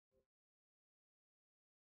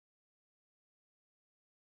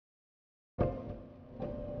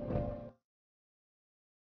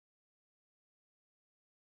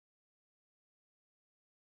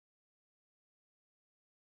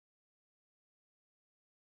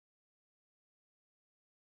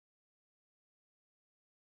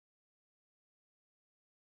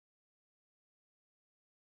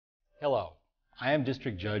Hello, I am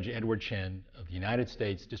District Judge Edward Chin of the United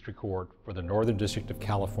States District Court for the Northern District of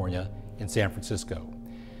California in San Francisco.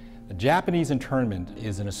 The Japanese internment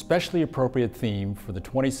is an especially appropriate theme for the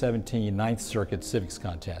 2017 Ninth Circuit Civics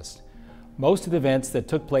Contest. Most of the events that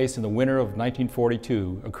took place in the winter of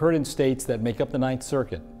 1942 occurred in states that make up the Ninth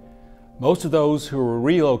Circuit. Most of those who were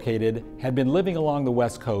relocated had been living along the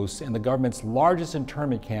West Coast, and the government's largest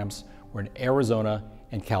internment camps were in Arizona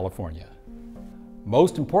and California.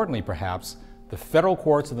 Most importantly, perhaps, the federal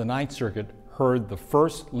courts of the Ninth Circuit heard the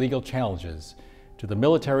first legal challenges to the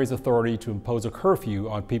military's authority to impose a curfew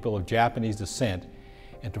on people of Japanese descent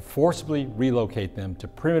and to forcibly relocate them to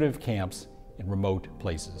primitive camps in remote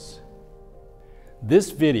places.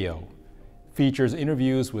 This video features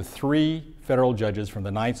interviews with 3 federal judges from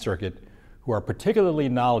the Ninth Circuit who are particularly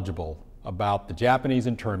knowledgeable about the Japanese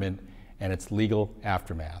internment and its legal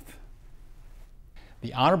aftermath.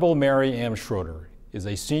 The Honorable Mary M. Schroeder is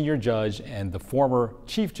a senior judge and the former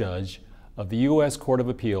chief judge of the U.S. Court of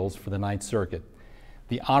Appeals for the Ninth Circuit.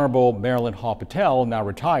 The Honorable Marilyn Hall Patel, now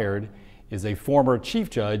retired, is a former chief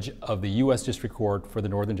judge of the U.S. District Court for the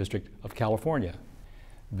Northern District of California.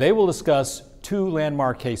 They will discuss 2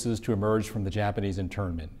 landmark cases to emerge from the Japanese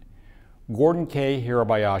internment. Gordon K.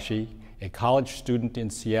 Hirabayashi, a college student in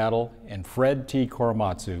Seattle, and Fred T.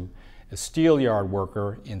 Korematsu, a steelyard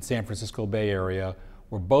worker in San Francisco Bay Area,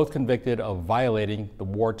 were both convicted of violating the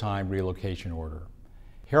wartime relocation order.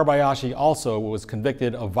 Hirabayashi also was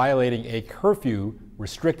convicted of violating a curfew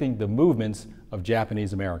restricting the movements of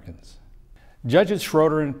Japanese Americans. Judges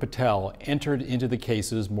Schroeder and Patel entered into the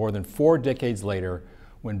cases more than 4 decades later,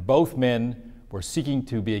 when both men were seeking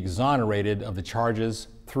to be exonerated of the charges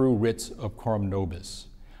through writs of coram nobis.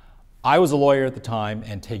 I was a lawyer at the time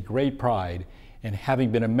and take great pride in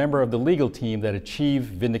having been a member of the legal team that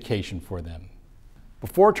achieved vindication for them.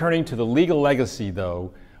 Before turning to the legal legacy,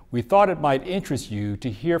 though, we thought it might interest you to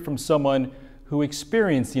hear from someone who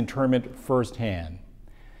experienced the internment firsthand.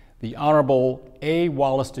 The Honorable A.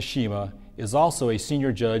 Wallace Tashima is also a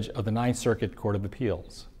senior judge of the Ninth Circuit Court of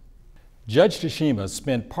Appeals. Judge Tashima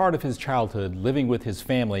spent part of his childhood living with his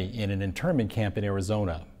family in an internment camp in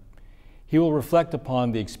Arizona. He will reflect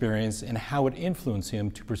upon the experience and how it influenced him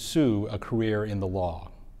to pursue a career in the law.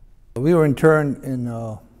 We were interned in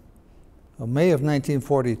May of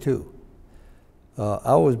 1942.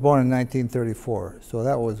 I was born in 1934, so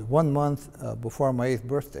that was 1 month before my 8th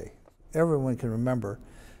birthday. Everyone can remember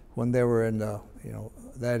when they were in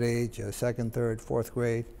that age, 2nd, 3rd, 4th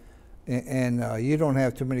grade, and you don't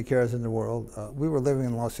have too many cares in the world. We were living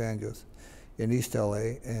in Los Angeles, in East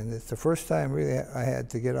LA, and it's the first time really I had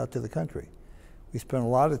to get out to the country. We spent a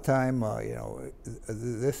lot of time,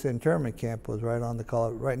 this internment camp was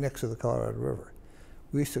right next to the Colorado River.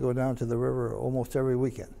 We used to go down to the river almost every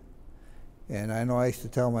weekend. And I know I used to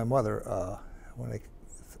tell my mother,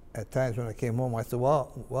 at times when I came home, I said,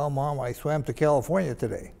 well, Mom, I swam to California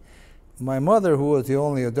today. My mother, who was the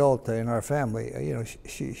only adult in our family,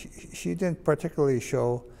 she didn't particularly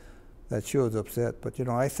show that she was upset, but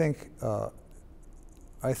I think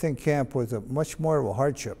camp was much more of a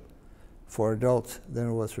hardship for adults than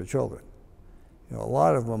it was for children. A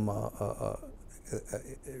lot of them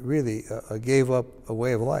really gave up a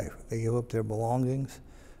way of life. They gave up their belongings.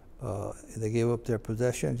 They gave up their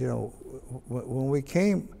possessions. When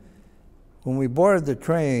we boarded the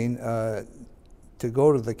train to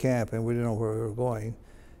go to the camp, and we didn't know where we were going,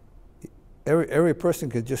 every person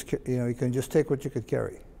could just, you can just take what you could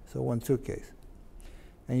carry. So 1 suitcase,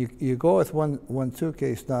 and you go with one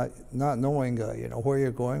suitcase, not knowing where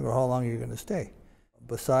you're going or how long you're going to stay.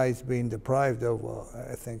 Besides being deprived of,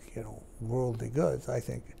 I think, worldly goods, I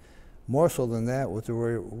think more so than that was the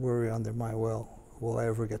worry under my will I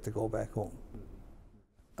ever get to go back home?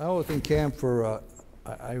 I was in camp for,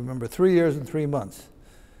 I remember, 3 years and 3 months.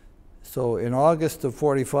 So in August of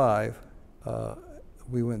 '45,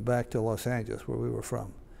 we went back to Los Angeles, where we were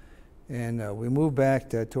from. And we moved back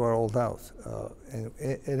to our old house. And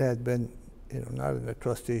it had been, not in a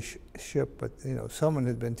trusteeship, but, someone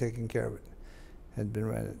had been taking care of it, had been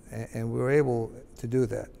rented. And we were able to do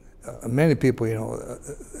that. Many people,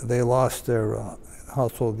 they lost their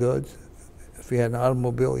household goods. If you had an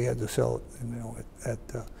automobile, you had to sell it,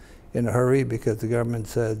 in a hurry, because the government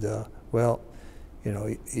said, well,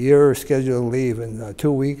 you're scheduled to leave in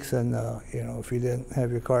 2 weeks, and if you didn't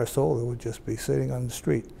have your car sold, it would just be sitting on the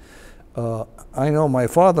street. I know my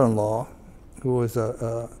father-in-law, who was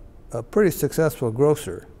a pretty successful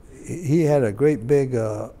grocer. He had a great big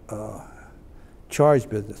charge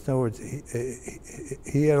business. In other words,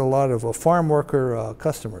 he had a lot of farm worker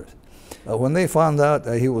customers. When they found out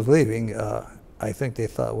that he was leaving, I think they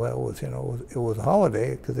thought, well, it was, you know, it was a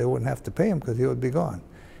holiday because they wouldn't have to pay him because he would be gone.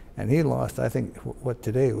 And he lost, I think, what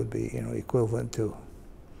today would be, you know, equivalent to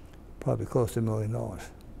probably close to $1 million.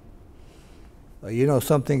 You know,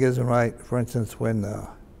 something isn't right, for instance, when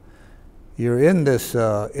you're in this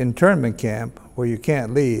internment camp where you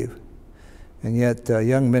can't leave, and yet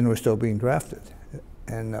young men were still being drafted.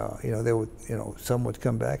 And, you know, they would, you know, some would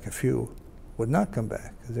come back, a few would not come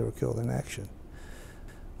back because they were killed in action.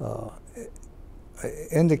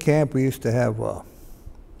 In the camp, we used to have,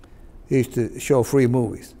 they used to show free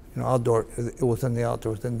movies. You know, outdoor, it was in the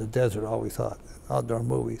outdoors, in the desert, always hot, outdoor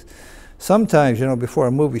movies. Sometimes, you know, before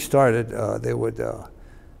a movie started, they would,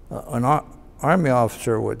 an army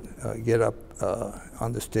officer would get up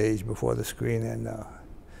on the stage before the screen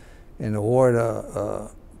and award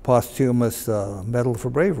a posthumous medal for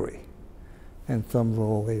bravery. And some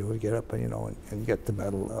little lady would get up and, you know, and get the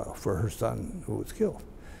medal for her son who was killed.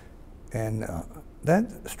 And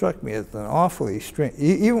that struck me as an awfully strange,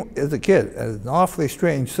 even as a kid, as an awfully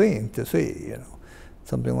strange scene to see, you know,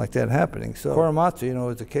 something like that happening. So Korematsu, you know,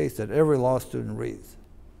 is a case that every law student reads.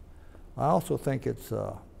 I also think it's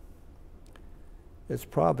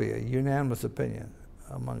probably a unanimous opinion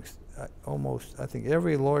amongst almost, I think,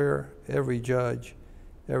 every lawyer, every judge,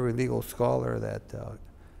 every legal scholar that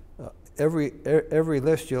every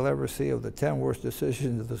list you'll ever see of the 10 worst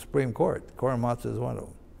decisions of the Supreme Court, Korematsu is one of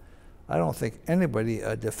them. I don't think anybody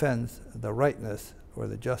defends the rightness or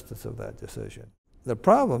the justice of that decision. The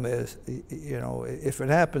problem is, you know, if it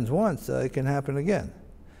happens once, it can happen again.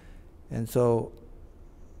 And so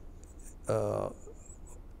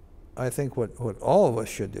I think what all of us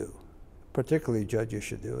should do, particularly judges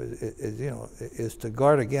should do, is you know, is to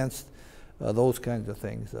guard against those kinds of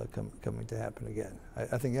things coming to happen again.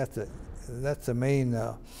 I think that's the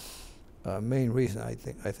main reason I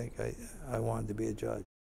think I wanted to be a judge.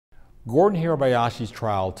 Gordon Hirabayashi's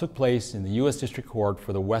trial took place in the U.S. District Court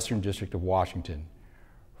for the Western District of Washington.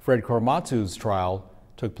 Fred Korematsu's trial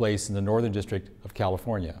took place in the Northern District of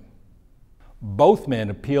California. Both men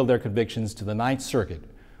appealed their convictions to the Ninth Circuit,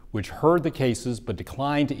 which heard the cases but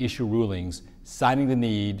declined to issue rulings, citing the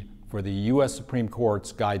need for the U.S. Supreme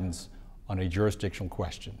Court's guidance on a jurisdictional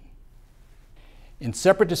question. In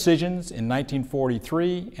separate decisions in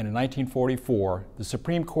 1943 and in 1944, the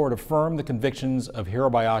Supreme Court affirmed the convictions of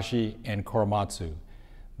Hirabayashi and Korematsu,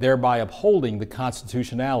 thereby upholding the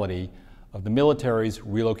constitutionality of the military's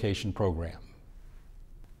relocation program.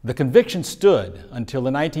 The conviction stood until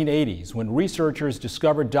the 1980s, when researchers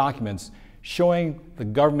discovered documents showing the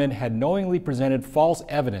government had knowingly presented false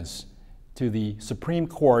evidence to the Supreme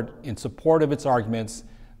Court in support of its arguments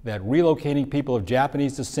that relocating people of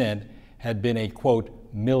Japanese descent had been a, quote,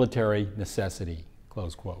 military necessity,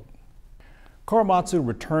 close quote. Korematsu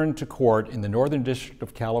returned to court in the Northern District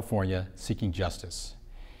of California seeking justice.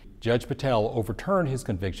 Judge Patel overturned his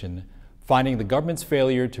conviction, finding the government's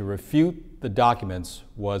failure to refute the documents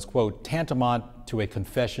was, quote, tantamount to a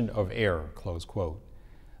confession of error, close quote.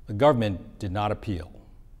 The government did not appeal.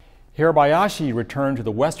 Hirabayashi returned to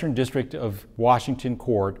the Western District of Washington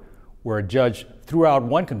Court, where a judge threw out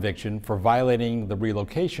one conviction for violating the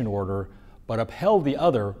relocation order, but upheld the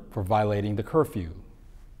other for violating the curfew.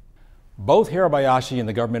 Both Hirabayashi and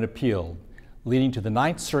the government appealed, leading to the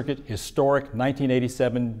Ninth Circuit historic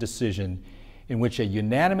 1987 decision in which a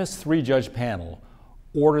unanimous 3-judge panel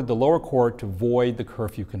ordered the lower court to void the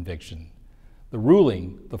curfew conviction. The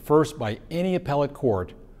ruling, the first by any appellate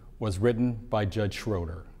court, was written by Judge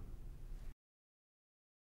Schroeder.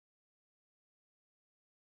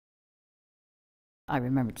 I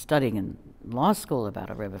remembered studying in law school about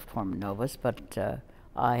a writ of quorum nobis, but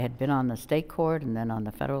I had been on the state court and then on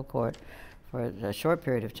the federal court for a short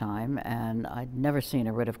period of time, and I'd never seen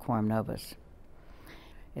a writ of quorum nobis.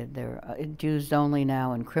 It's used only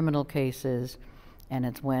now in criminal cases, and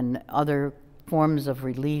it's when other forms of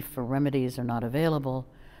relief or remedies are not available,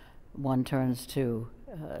 one turns to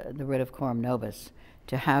the writ of quorum nobis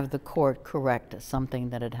to have the court correct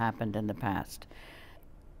something that had happened in the past.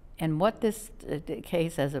 And what this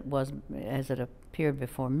case, as it appeared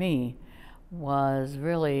before me, was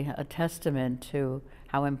really a testament to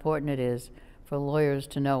how important it is for lawyers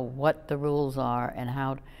to know what the rules are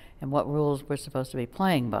and what rules we're supposed to be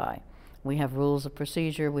playing by. We have rules of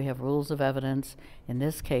procedure, we have rules of evidence. In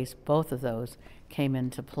this case, both of those came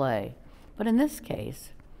into play. But in this case,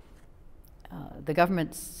 the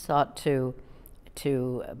government sought to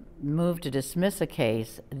move to dismiss a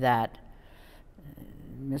case that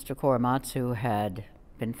Mr. Korematsu had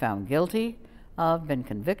been found guilty of, been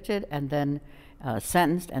convicted, and then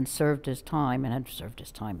sentenced and served his time, and had served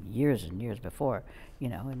his time years and years before, you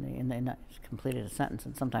know, completed a sentence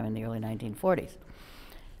sometime in the early 1940s.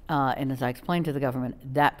 And as I explained to the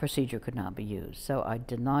government, that procedure could not be used. So I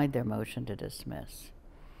denied their motion to dismiss.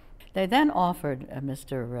 They then offered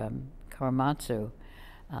Mr. Korematsu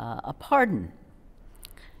a pardon.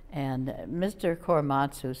 And Mr.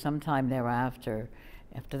 Korematsu, sometime thereafter,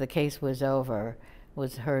 after the case was over,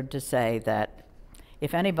 was heard to say that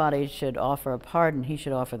if anybody should offer a pardon, he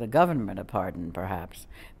should offer the government a pardon, perhaps.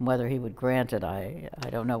 And whether he would grant it, I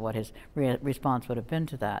don't know what his response would have been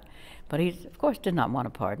to that. But he, of course, did not want a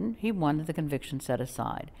pardon. He wanted the conviction set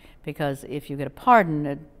aside. Because if you get a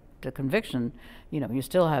pardon, the conviction, you know, you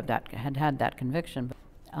still have that, had that conviction.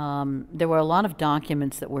 There were a lot of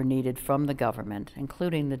documents that were needed from the government,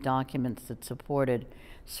 including the documents that supported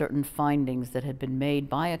certain findings that had been made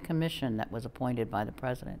by a commission that was appointed by the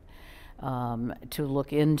president. To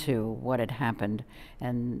look into what had happened,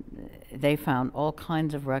 and they found all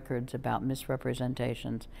kinds of records about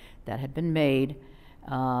misrepresentations that had been made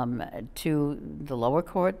to the lower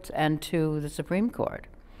courts and to the Supreme Court.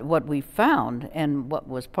 What we found, and what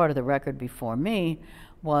was part of the record before me,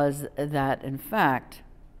 was that in fact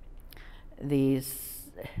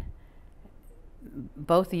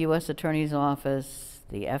both the U.S. Attorney's Office,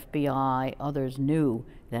 the FBI, others knew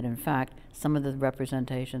that in fact some of the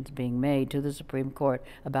representations being made to the Supreme Court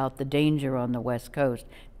about the danger on the West Coast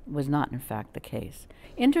was not in fact the case.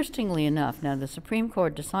 Interestingly enough, now the Supreme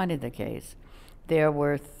Court decided the case. There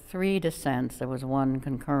were 3 dissents, there was 1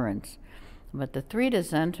 concurrence, but the 3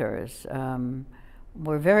 dissenters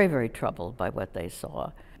were very, very troubled by what they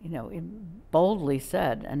saw. You know, it boldly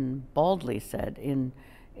said and baldly said in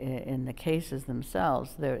the cases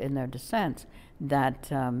themselves, in their dissents,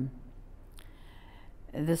 that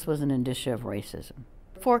this was an indicia of racism.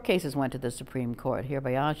 4 cases went to the Supreme Court: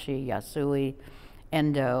 Hirabayashi, Yasui,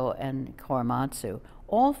 Endo, and Korematsu.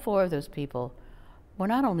 All 4 of those people were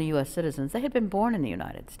not only U.S. citizens, they had been born in the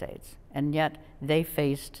United States, and yet they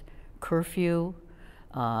faced curfew,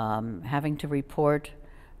 having to report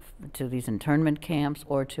to these internment camps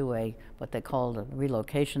or to what they called a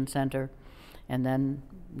relocation center, and then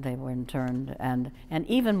they were interned. And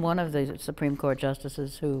even one of the Supreme Court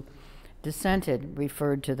justices who dissented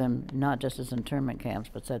referred to them not just as internment camps,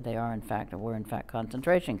 but said they were in fact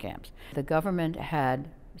concentration camps. The government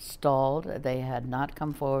had stalled. They had not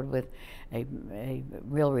come forward with a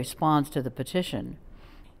real response to the petition.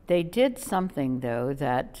 They did something, though,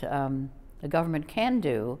 that the government can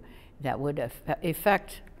do that would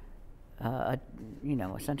effect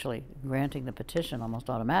essentially granting the petition almost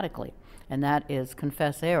automatically, and that is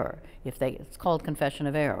confess error. It's called confession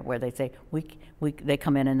of error, where they say they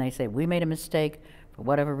come in and they say we made a mistake for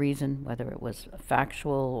whatever reason, whether it was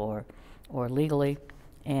factual or legally,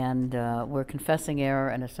 and we're confessing error,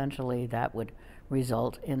 and essentially that would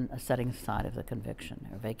result in a setting aside of the conviction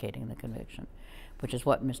or vacating the conviction, which is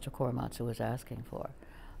what Mr. Korematsu was asking for.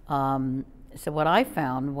 So what I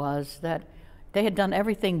found was that they had done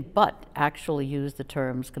everything but actually use the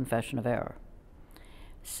terms confession of error.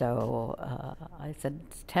 So I said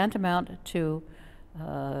it's tantamount to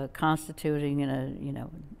constituting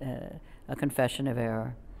a confession of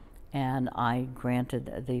error, and I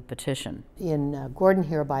granted the petition. In Gordon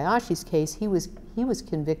Hirabayashi's case, he was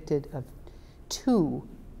convicted of 2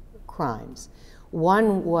 crimes.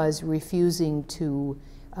 One was refusing to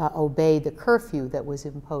obey the curfew that was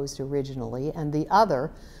imposed originally, and the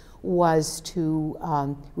other was to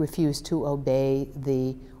refuse to obey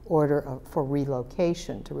the order for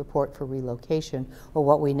relocation, to report for relocation, or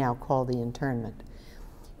what we now call the internment.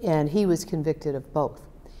 And he was convicted of both.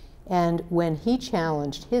 And when he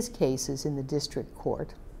challenged his cases in the district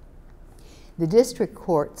court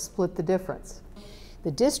split the difference.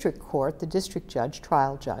 The district court, the district judge,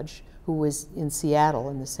 trial judge, who was in Seattle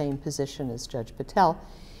in the same position as Judge Patel,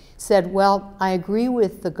 said, well, I agree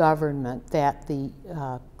with the government that the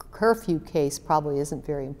curfew case probably isn't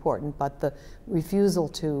very important, but the refusal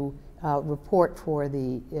to report for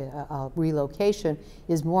the relocation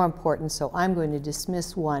is more important, so I'm going to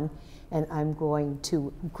dismiss one and I'm going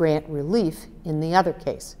to grant relief in the other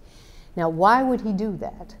case. Now, why would he do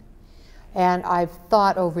that? And I've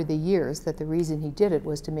thought over the years that the reason he did it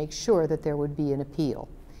was to make sure that there would be an appeal,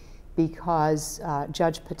 because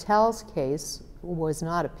Judge Patel's case was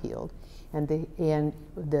not appealed, and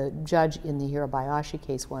the judge in the Hirabayashi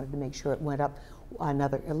case wanted to make sure it went up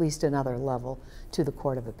at least another level to the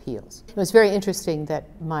Court of Appeals. It was very interesting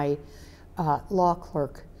that my law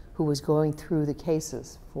clerk, who was going through the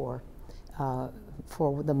cases for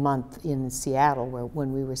the month in Seattle,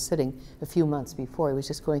 when we were sitting a few months before, he was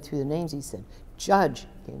just going through the names. He said, Judge,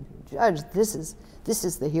 Judge, this is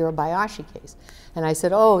the Hirabayashi case. And I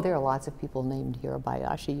said, oh, there are lots of people named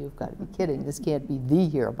Hirabayashi. You've got to be kidding. This can't be the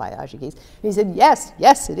Hirabayashi case. And he said, yes,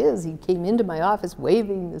 yes, it is. He came into my office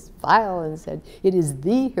waving this file and said, it is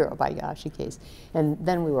the Hirabayashi case. And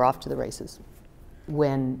then we were off to the races.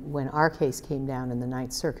 When our case came down in the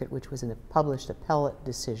Ninth Circuit, which was a published appellate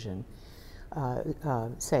decision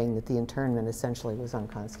saying that the internment essentially was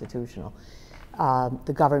unconstitutional,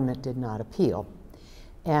 the government did not appeal.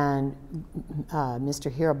 And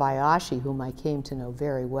Mr. Hirabayashi, whom I came to know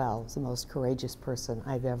very well, was the most courageous person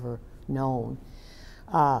I've ever known,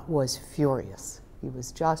 was furious. He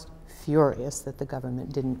was just furious that the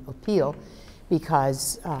government didn't appeal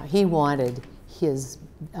because he wanted his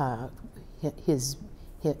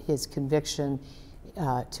conviction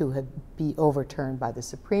to be overturned by the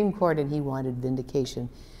Supreme Court, and he wanted vindication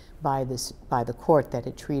by the court that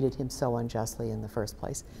had treated him so unjustly in the first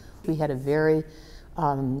place. We had a very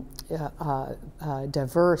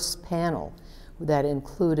diverse panel that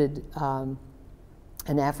included an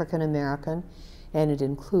African American, and it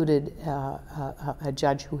included a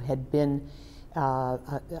judge who had been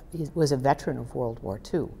was a veteran of World War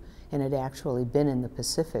II and had actually been in the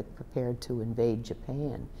Pacific prepared to invade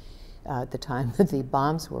Japan at the time that the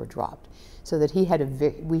bombs were dropped. So that we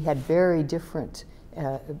had very different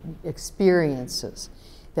experiences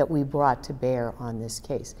that we brought to bear on this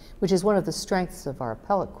case, which is one of the strengths of our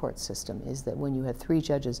appellate court system, is that when you have three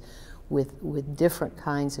judges with different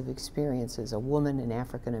kinds of experiences, a woman, an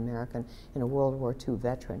African American, and a World War II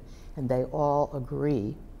veteran, and they all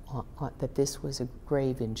agree that this was a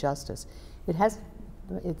grave injustice,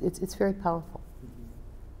 it's very powerful.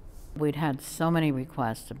 We'd had so many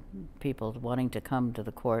requests of people wanting to come to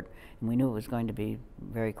the court, and we knew it was going to be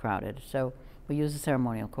very crowded. So we used the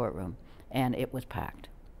ceremonial courtroom, and it was packed.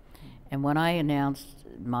 And when I announced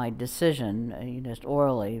my decision, just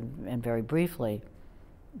orally and very briefly,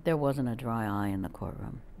 there wasn't a dry eye in the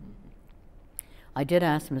courtroom. I did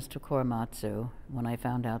ask Mr. Korematsu, when I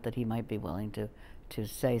found out that he might be willing to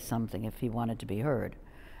say something if he wanted to be heard.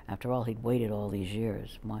 After all, he'd waited all these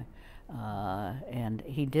years. And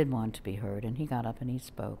he did want to be heard, and he got up and he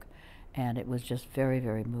spoke. And it was just very,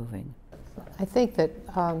 very moving. I think that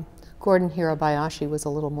Gordon Hirabayashi was a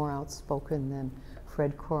little more outspoken than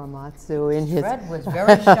Fred Korematsu in his... Fred was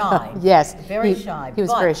very shy. Yes. Very shy. He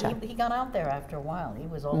was very shy. He got out there after a while. He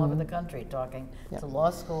was all over the country talking to law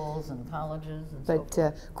schools and colleges and so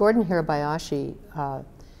forth. Gordon Hirabayashi,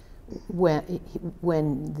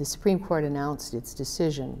 when the Supreme Court announced its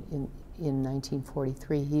decision in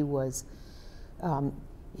 1943, he was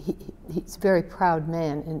he's a very proud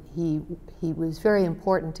man, and he was very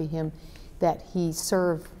important to him that he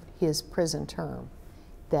serve his prison term,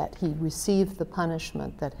 that he received the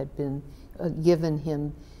punishment that had been given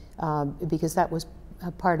him, because that was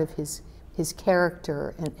a part of his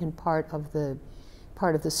character and part of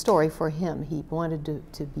the story for him. He wanted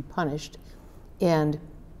to be punished, and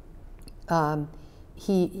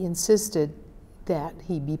he insisted that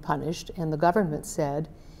he be punished, and the government said,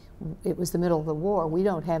 it was the middle of the war, we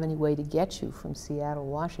don't have any way to get you from Seattle,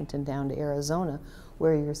 Washington down to Arizona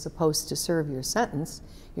where you're supposed to serve your sentence.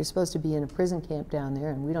 You're supposed to be in a prison camp down there,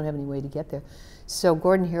 and we don't have any way to get there. So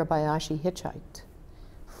Gordon Hirabayashi hitchhiked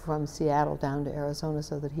from Seattle down to Arizona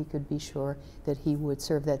so that he could be sure that he would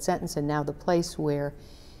serve that sentence. And now the place where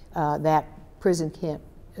that prison camp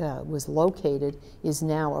was located is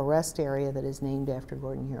now a rest area that is named after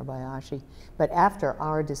Gordon Hirabayashi. But after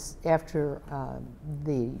our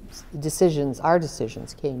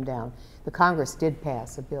decisions came down, the Congress did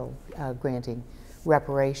pass a bill granting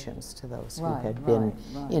reparations to those who had been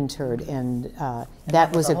interred, and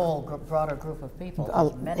that was a whole broader group of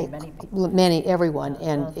people, many people. Everyone,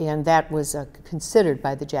 and that was considered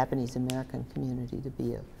by the Japanese American community to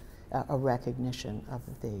be a recognition of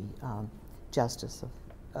the justice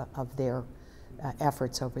of their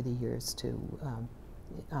efforts over the years to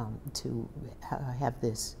have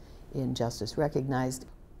this injustice recognized.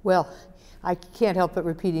 Well, I can't help but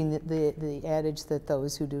repeating the adage that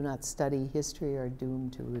those who do not study history are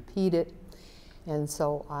doomed to repeat it. And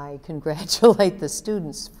so I congratulate the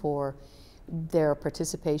students for their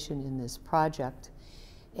participation in this project,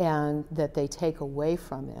 and that they take away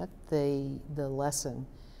from it the lesson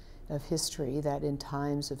of history, that in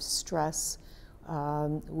times of stress,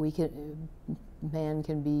 man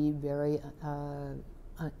can be very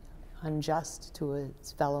unjust to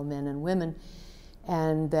his fellow men and women,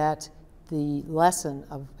 and that the lesson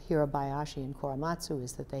of Hirabayashi and Korematsu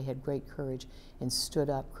is that they had great courage and stood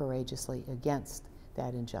up courageously against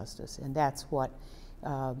that injustice. And that's what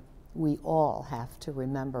we all have to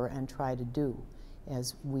remember and try to do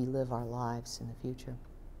as we live our lives in the future.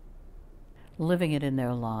 Living it in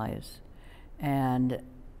their lives and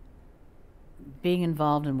being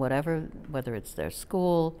involved in whatever, whether it's their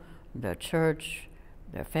school, their church,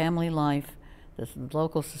 their family life, the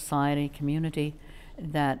local society, community,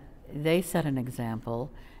 that they set an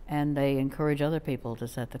example and they encourage other people to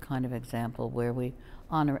set the kind of example where we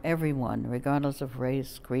honor everyone, regardless of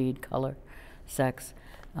race, creed, color, sex,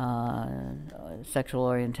 sexual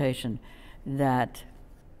orientation, that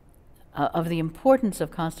of the importance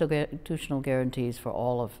of constitutional guarantees for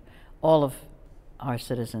all of our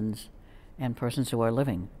citizens and persons who are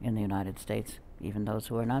living in the United States, even those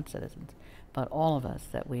who are not citizens, but all of us,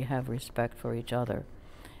 that we have respect for each other.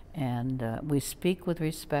 And we speak with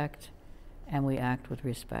respect and we act with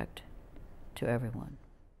respect to everyone.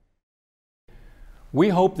 We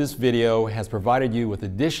hope this video has provided you with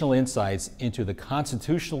additional insights into the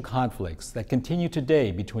constitutional conflicts that continue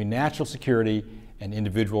today between national security and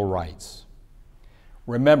individual rights.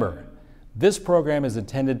 Remember, this program is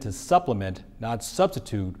intended to supplement, not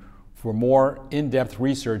substitute, for more in-depth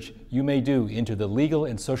research you may do into the legal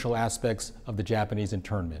and social aspects of the Japanese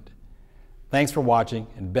internment. Thanks for watching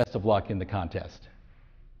and best of luck in the contest.